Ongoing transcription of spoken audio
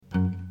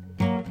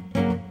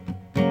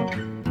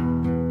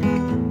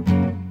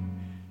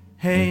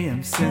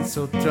them since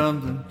so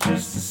tumbling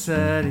just the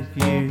sight of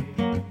you.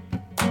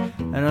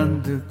 And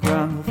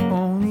underground we've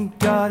only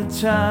got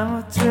a time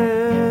or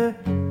two,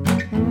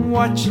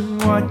 watching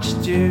what you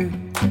do.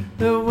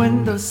 The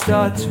windows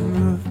start to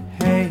move.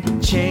 Hey,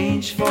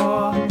 change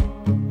for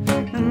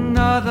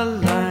another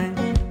line.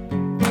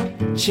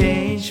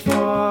 Change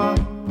for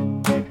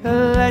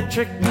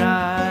electric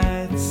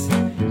nights.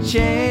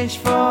 Change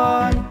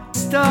for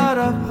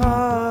startup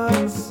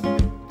hearts.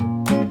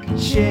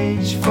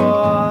 Change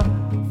for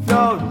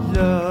floaty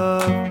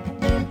love.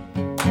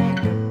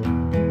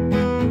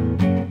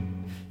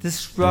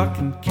 This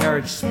rocking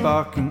carriage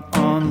sparking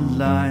on the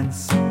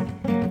lines,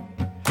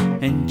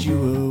 and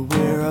you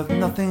aware of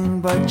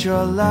nothing but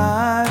your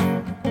life.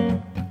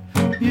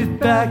 You've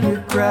back,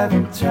 you're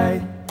grabbing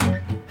tight,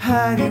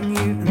 hiding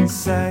you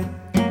inside.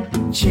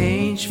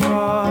 Change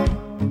for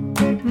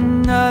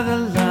another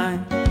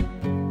line.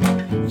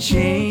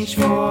 Change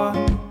for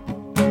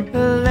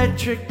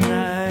electric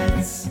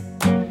nights.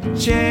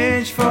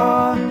 Change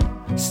for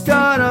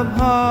startup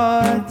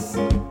hearts.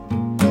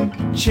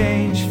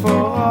 Change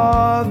for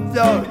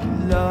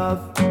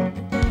love.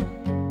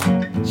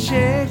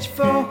 Change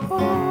for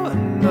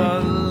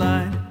another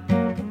line.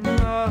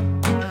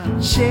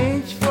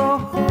 Change for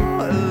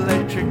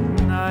electric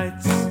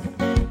nights.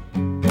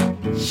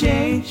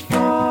 Change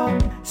for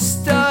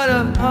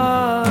startup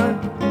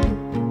heart.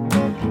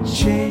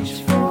 Change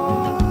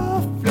for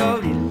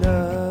floaty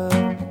love.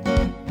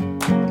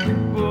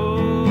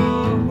 Whoa.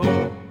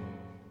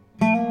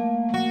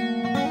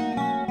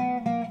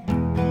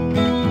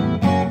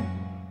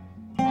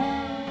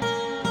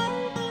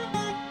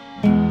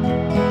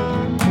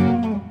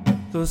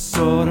 Those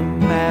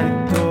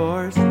automatic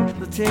doors,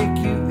 they'll take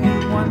you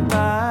in one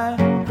bite.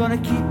 Gonna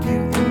keep you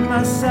in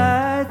my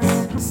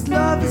sights. This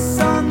love is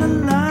on the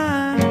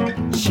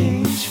line.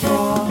 Change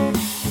for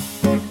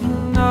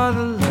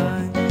another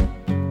line.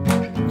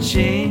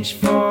 Change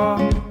for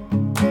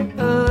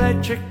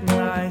electric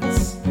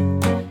nights.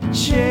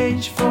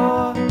 Change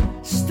for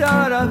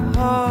startup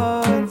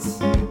hearts.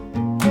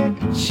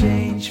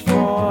 Change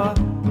for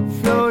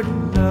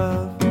floating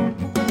love.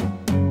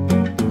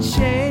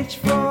 Change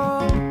for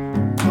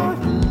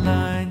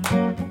line.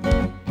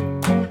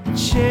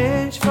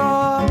 Change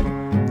for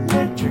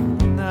electric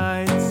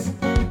nights.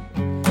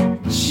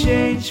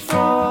 Change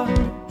for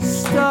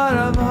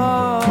startup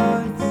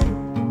hearts.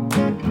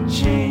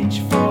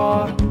 Change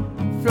for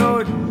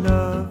floating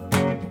love.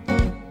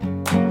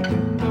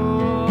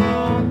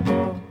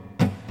 Oh.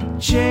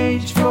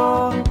 Change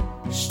for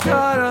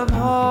startup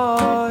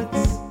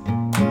hearts.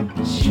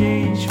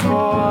 Change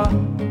for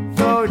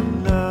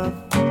floating love.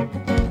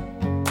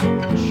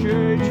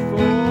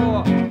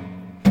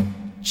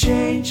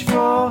 Change for